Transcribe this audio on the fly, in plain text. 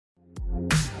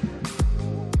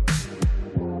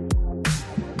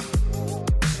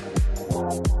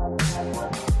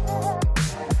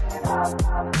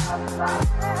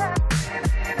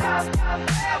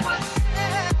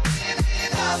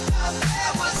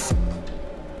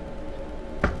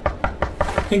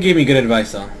He gave me good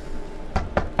advice though.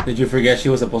 Did you forget she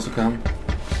was supposed to come?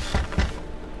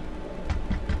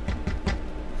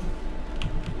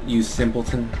 You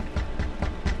simpleton.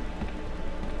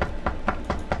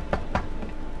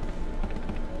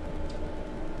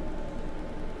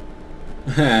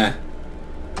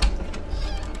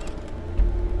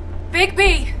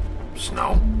 Bigby!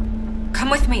 Snow? Come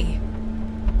with me.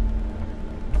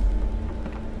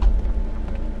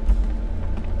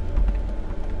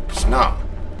 Snow?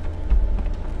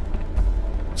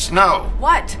 Snow!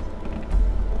 What?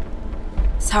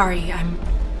 Sorry,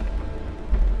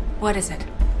 What is it?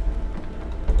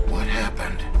 What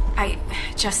happened? I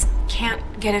just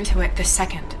can't get into it this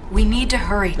second. We need to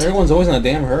hurry to... Everyone's always in a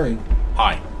damn hurry.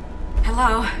 Hi.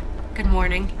 Hello. Good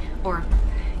morning. Or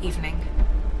evening.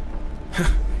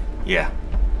 Yeah.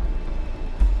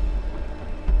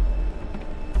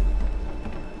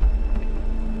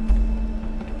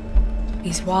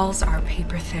 These walls are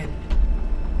paper thin.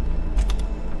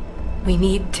 We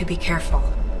need to be careful.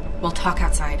 We'll talk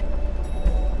outside.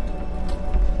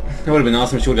 It would have been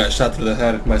awesome if she would have got shot through the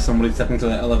head by somebody stepping to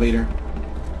the elevator.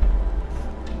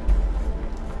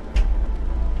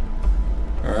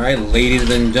 Alright, ladies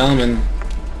and gentlemen.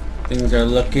 Things are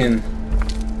looking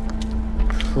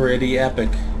pretty epic.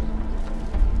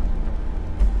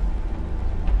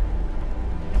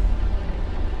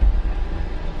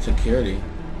 Security.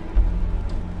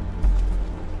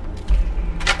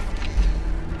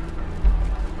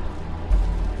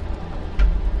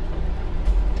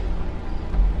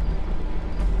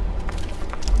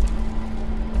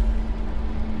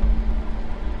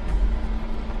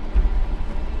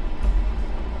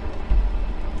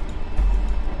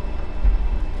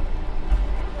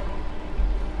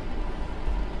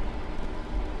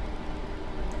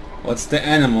 What's the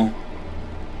animal?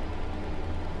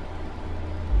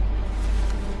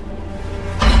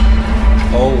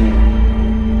 Oh.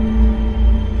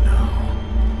 No.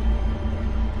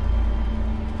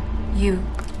 You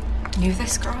knew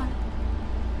this girl?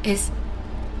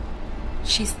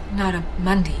 She's not a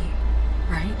Mundy,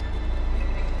 right?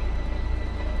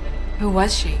 Who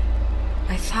was she?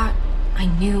 I thought I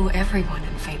knew everyone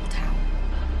in Fabletown.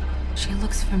 She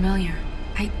looks familiar.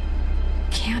 I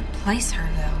can't place her,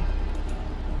 though.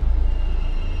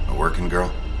 A working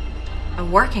girl? A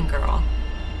working girl?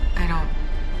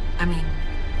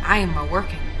 I am a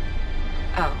working...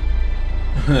 Oh.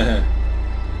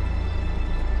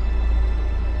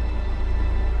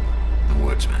 The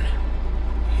woodsman.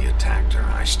 He attacked her,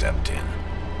 I stepped in.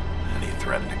 And he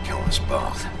threatened to kill us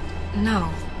both.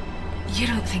 No. You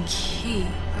don't think he...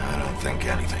 I don't think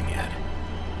anything yet.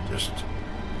 Just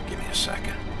give me a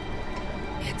second.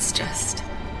 It's just...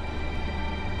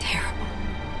 terrible.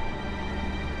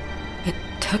 It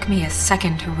took me a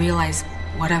second to realize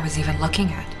what I was even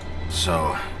looking at.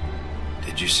 So,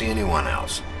 did you see anyone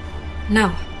else?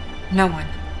 No. No one.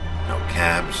 No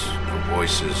cabs, no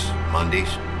voices,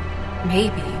 Mundies?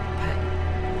 Maybe, but...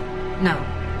 No.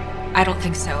 I don't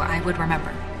think so. I would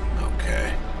remember.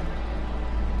 Okay.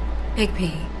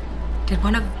 Bigby, did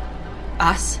one of...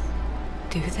 us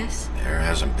do this? There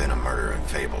hasn't been a murder in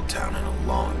Fabletown in a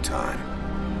long time.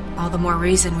 All the more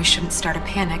reason we shouldn't start a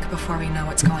panic before we know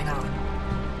what's going on.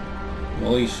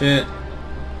 Holy shit.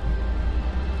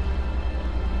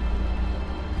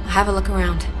 Have a look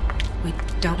around. We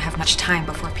don't have much time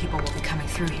before people will be coming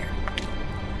through here.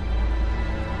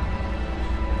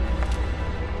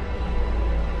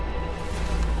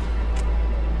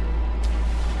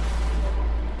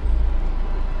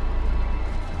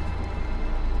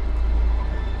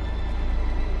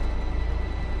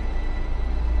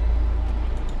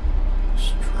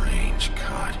 Strange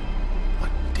cut.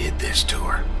 What did this to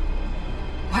her?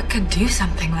 What could do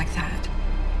something like that?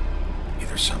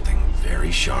 Either something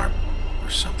very sharp, or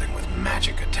something with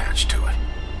magic attached to it.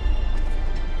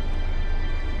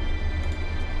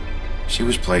 She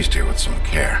was placed here with some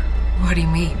care. What do you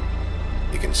mean?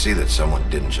 You can see that someone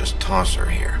didn't just toss her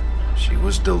here. She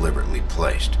was deliberately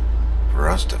placed. For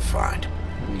us to find.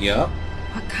 Yup.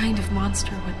 What kind of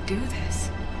monster would do this?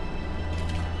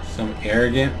 Some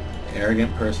arrogant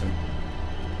person.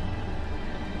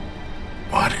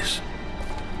 What is...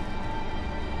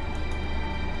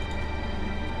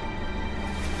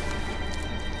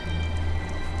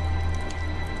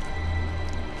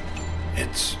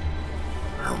 It's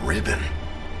her ribbon.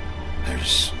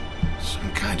 There's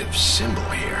some kind of symbol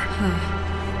here.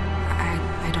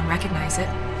 I don't recognize it.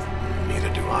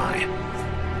 Neither do I.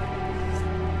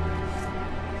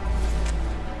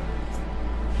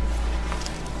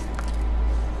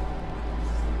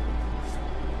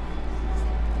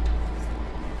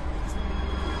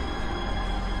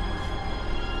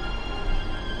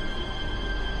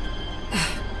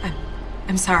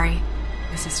 I'm sorry.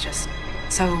 This is just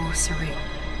so surreal.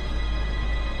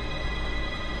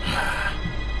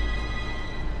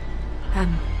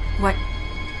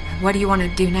 What do you want to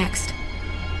do next?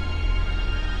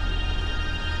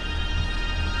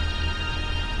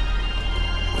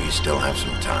 We still have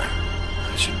some time.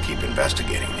 I should keep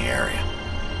investigating the area.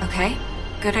 Okay,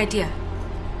 good idea.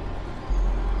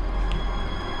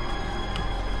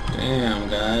 Damn,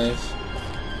 guys.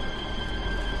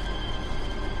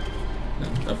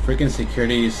 The freaking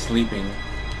security is sleeping.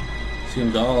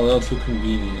 Seems all a little too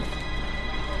convenient.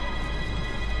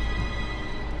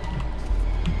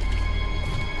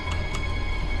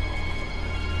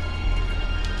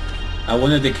 I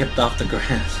wonder if they kept off the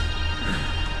grass.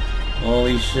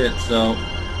 Holy shit, so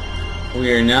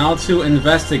we are now to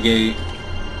investigate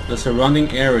the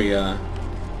surrounding area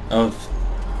of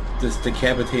this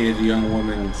decapitated young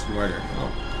woman's murder.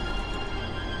 Oh.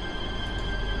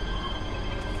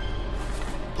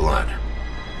 Blood.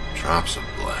 Drops of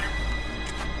blood.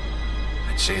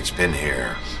 I'd say it's been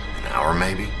here an hour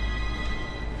maybe.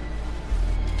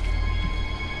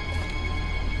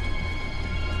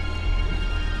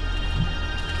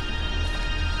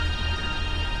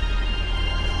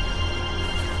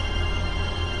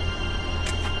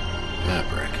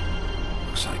 Fabric.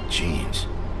 Looks like jeans.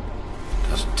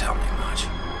 Doesn't tell me much.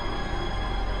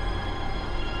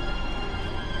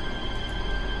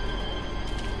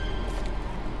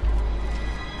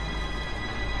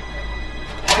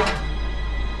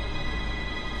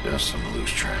 Just some loose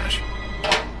trash.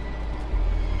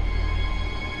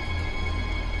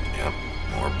 Yep,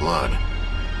 more blood.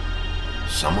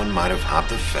 Someone might have hopped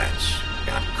the fence,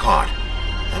 got caught,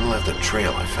 and left the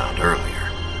trail I found earlier.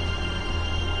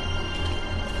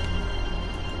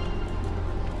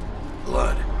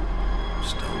 Blood.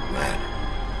 Still wet.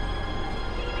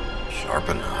 Sharp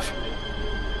enough.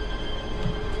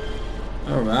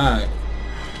 Alright.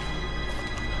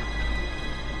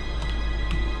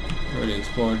 Already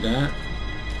explored that.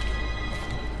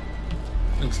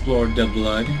 Explored the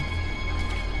blood.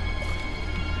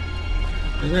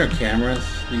 Is there cameras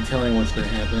detailing what's been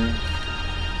happening?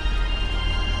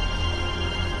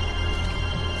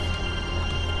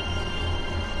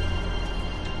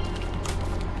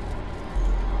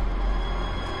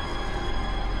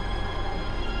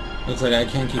 Looks like I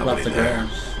can't keep Nobody off the there.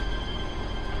 grass.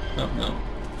 Oh,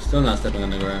 no. Still not stepping on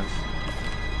the grass.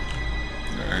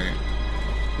 Alright.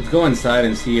 Let's go inside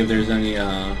and see if there's any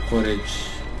footage.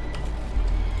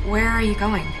 Where are you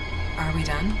going? Are we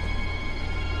done?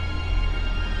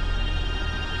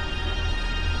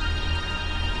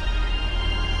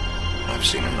 I've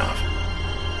seen enough.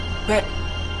 But...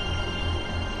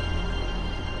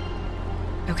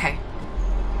 Okay.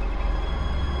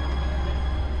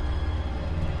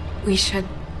 We should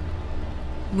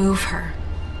move her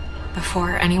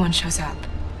before anyone shows up.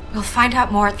 We'll find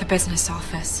out more at the business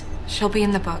office. She'll be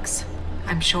in the books.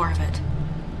 I'm sure of it.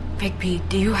 Bigby,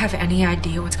 do you have any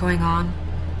idea what's going on?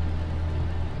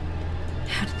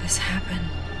 How did this happen?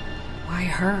 Why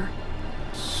her?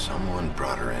 Someone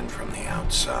brought her in from the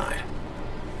outside.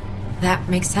 That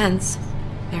makes sense.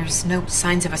 There's no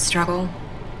signs of a struggle.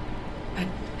 But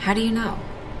how do you know?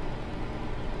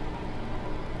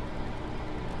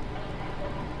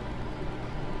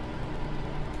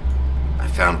 I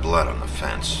found blood on the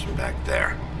fence back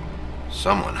there.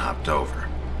 Someone hopped over.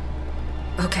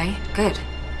 Okay, good.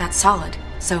 That's solid.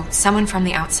 So, someone from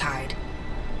the outside.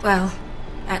 Well,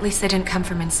 at least they didn't come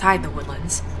from inside the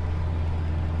woodlands.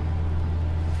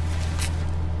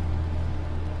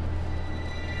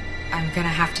 I'm gonna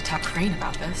have to talk Crane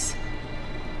about this.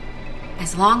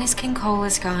 As long as King Cole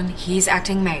is gone, he's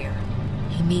acting mayor.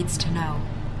 He needs to know.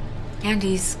 And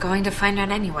he's going to find out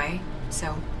anyway,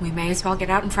 so we may as well get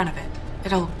out in front of it.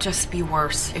 It'll just be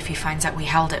worse if he finds out we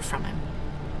held it from him.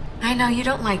 I know you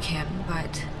don't like him,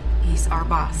 but he's our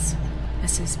boss.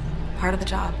 This is part of the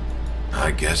job.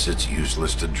 I guess it's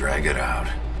useless to drag it out.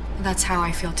 That's how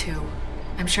I feel too.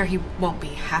 I'm sure he won't be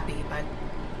happy, but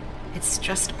it's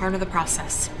just part of the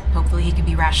process. Hopefully he can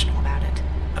be rational about it.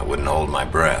 I wouldn't hold my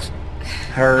breath.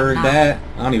 Heard No. that?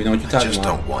 I don't even know what you're I talking just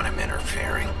about. don't want him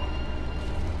interfering.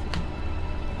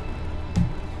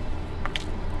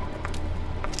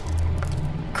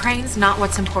 Crane's not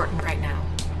what's important right now.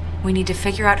 We need to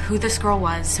figure out who this girl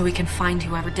was so we can find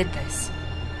whoever did this.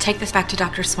 Take this back to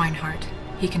Dr. Swinehart.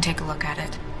 He can take a look at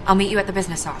it. I'll meet you at the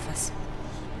business office.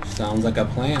 Sounds like a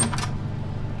plan.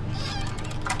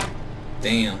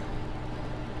 Damn.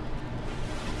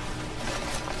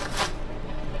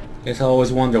 Guess I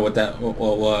always wonder what that,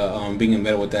 being in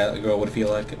bed with that girl would feel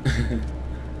like.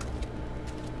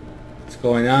 What's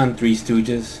going on, Three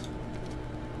Stooges?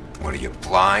 What are you,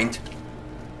 blind?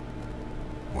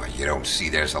 What, you don't see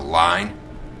there's a line?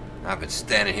 I've been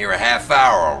standing here a half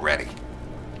hour already.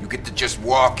 You get to just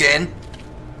walk in?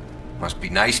 Must be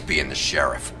nice being the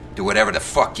sheriff. Do whatever the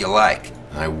fuck you like.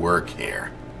 I work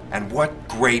here. And what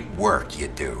great work you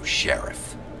do,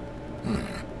 Sheriff.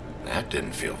 That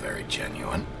didn't feel very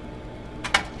genuine.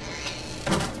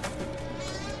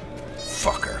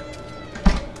 Fucker.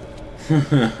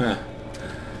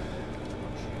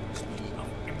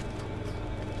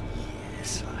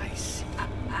 Yes, I see.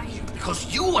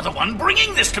 Because you are the one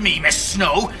bringing this to me, Miss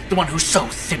Snow. The one who so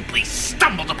simply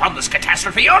stumbled upon this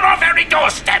catastrophe on our very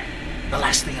doorstep. The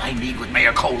last thing I need with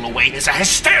Mayor Cole away is a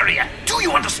hysteria. Do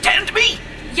you understand me?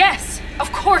 Yes,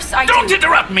 of course I do. Don't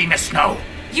interrupt me, Miss Snow.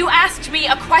 You asked me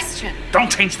a question.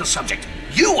 Don't change the subject.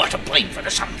 You are to blame for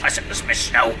this unpleasantness, Miss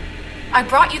Snow. I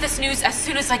brought you this news as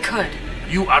soon as I could.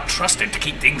 You are trusted to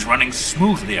keep things running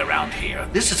smoothly around here.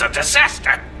 This is a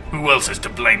disaster. Who else is to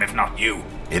blame if not you?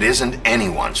 It isn't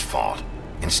anyone's fault.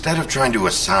 Instead of trying to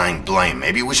assign blame,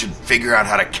 maybe we should figure out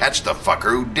how to catch the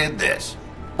fucker who did this.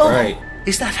 Right.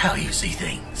 Is that how you see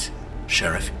things?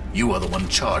 Sheriff, you are the one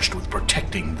charged with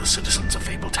protecting the citizens of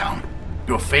Fabletown.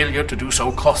 Your failure to do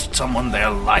so cost someone their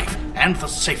life and the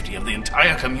safety of the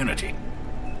entire community.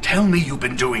 Tell me you've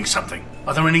been doing something.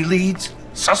 Are there any leads?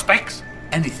 Suspects?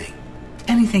 Anything?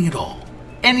 Anything at all?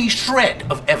 Any shred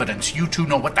of evidence you two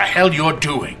know what the hell you're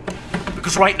doing?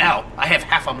 Because right now, I have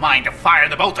half a mind to fire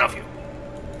the both of you.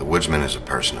 The woodsman is a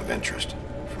person of interest.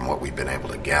 From what we've been able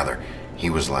to gather, he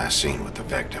was last seen with the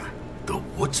victim. The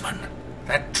woodsman?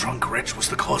 That drunk wretch was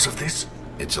the cause of this?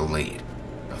 It's a lead.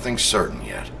 Nothing's certain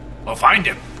yet. Well, find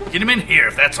him. Get him in here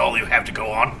if that's all you have to go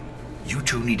on. You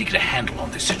two need to get a handle on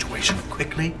this situation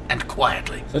quickly and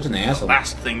quietly. Such an The asshole.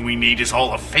 last thing we need is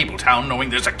all of Fabletown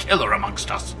knowing there's a killer amongst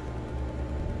us.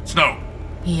 Snow,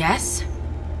 Yes?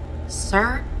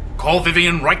 Sir? call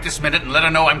Vivian right this minute and let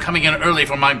her know I'm coming in early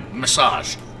for my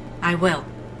massage. I will.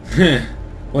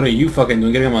 What are you fucking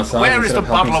doing? Getting a massage Where is instead the of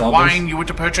helping bottle of solve this? wine you were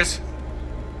to purchase?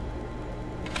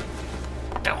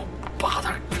 Don't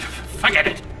bother. Forget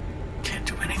it. Can't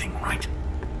do anything right.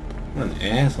 What an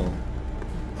asshole.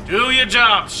 Do your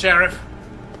job, Sheriff,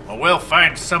 or we'll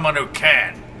find someone who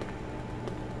can.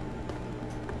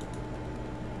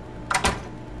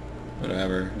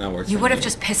 Whatever. Not worth it. You would have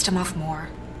just pissed him off more.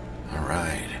 All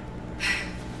right.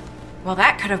 Well,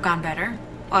 that could have gone better.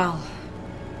 Well,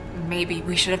 maybe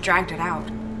we should have dragged it out.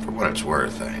 For what it's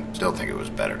worth, I still think it was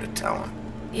better to tell him.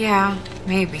 Yeah,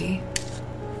 maybe.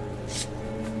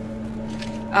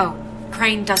 Oh,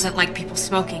 Crane doesn't like people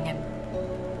smoking and...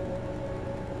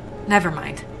 Never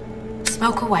mind.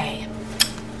 Smoke away.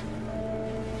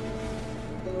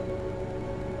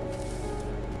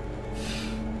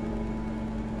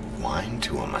 Wine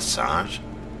to a massage?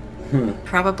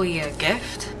 Probably a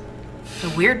gift. The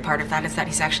weird part of that is that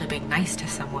he's actually being nice to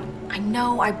someone. I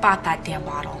know I bought that damn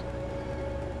bottle.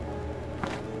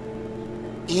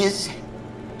 Is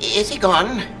he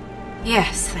gone?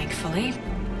 Yes, thankfully.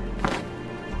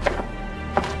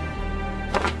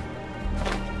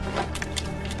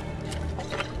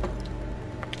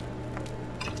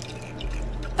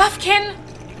 Buffkin!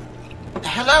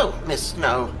 Hello, Miss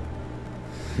Snow.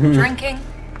 Drinking?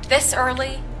 This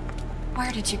early?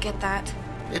 Where did you get that?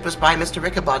 It was by Mr.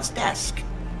 Ichabod's desk.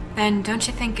 Then don't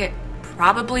you think it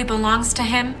probably belongs to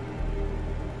him?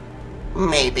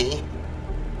 Maybe.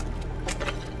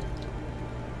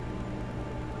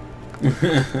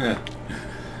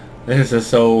 This is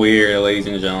so weird, ladies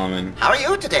and gentlemen. How are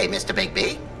you today, Mr.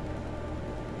 Bigby?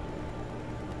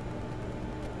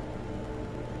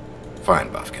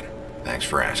 Fine, Buffkin. Thanks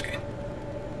for asking.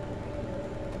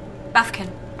 Buffkin,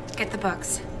 get the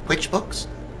books. Which books?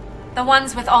 The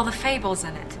ones with all the fables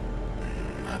in it.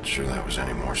 Not sure that was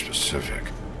any more specific.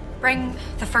 Bring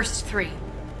the first 3.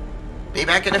 Be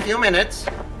back in a few minutes.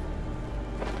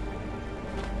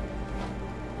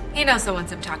 He knows the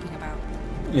ones I'm talking about.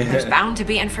 There's Yeah. bound to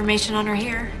be information on her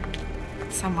here.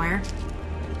 Somewhere.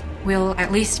 We'll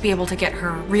at least be able to get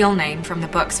her real name from the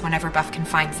books whenever Buffkin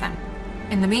finds them.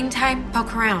 In the meantime,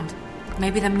 poke around.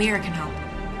 Maybe the mirror can help.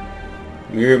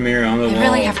 Mirror, mirror on the I wall.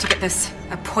 really have to get this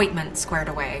appointment squared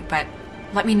away, but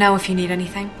let me know if you need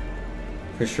anything.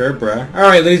 For sure, bruh.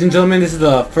 Alright, ladies and gentlemen, this is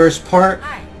the first part.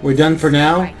 Hi. We're done for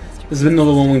now. Right, Mr. This has been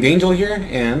Nova Winged Angel here,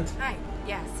 and Hi,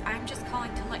 yes, I'm just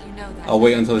calling to let you know that... I'll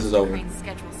wait until this is over. Crane's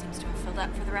schedule seems to have filled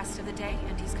up for the rest of the day,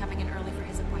 and he's coming in early for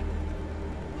his appointment.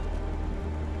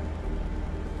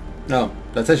 No,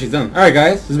 that's it, she's done. Alright,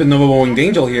 guys, this has been Nova Winged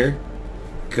Angel here.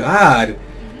 God.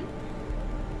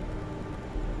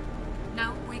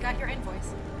 No, we got your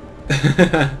invoice.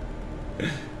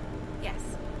 Yes.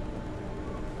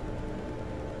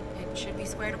 It should be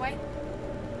squared away?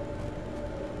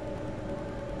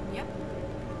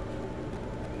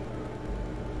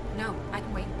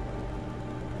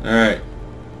 Alright.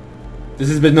 This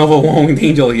has been Nova Wonged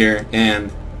Angel here,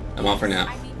 and I'm off for now.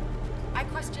 I mean, I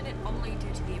question it only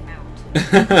due to the amount.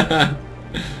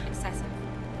 Excessive.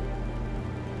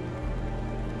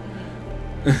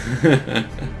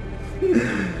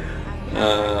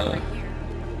 Right here.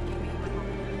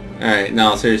 Alright,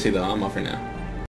 no, seriously though, I'm off for now.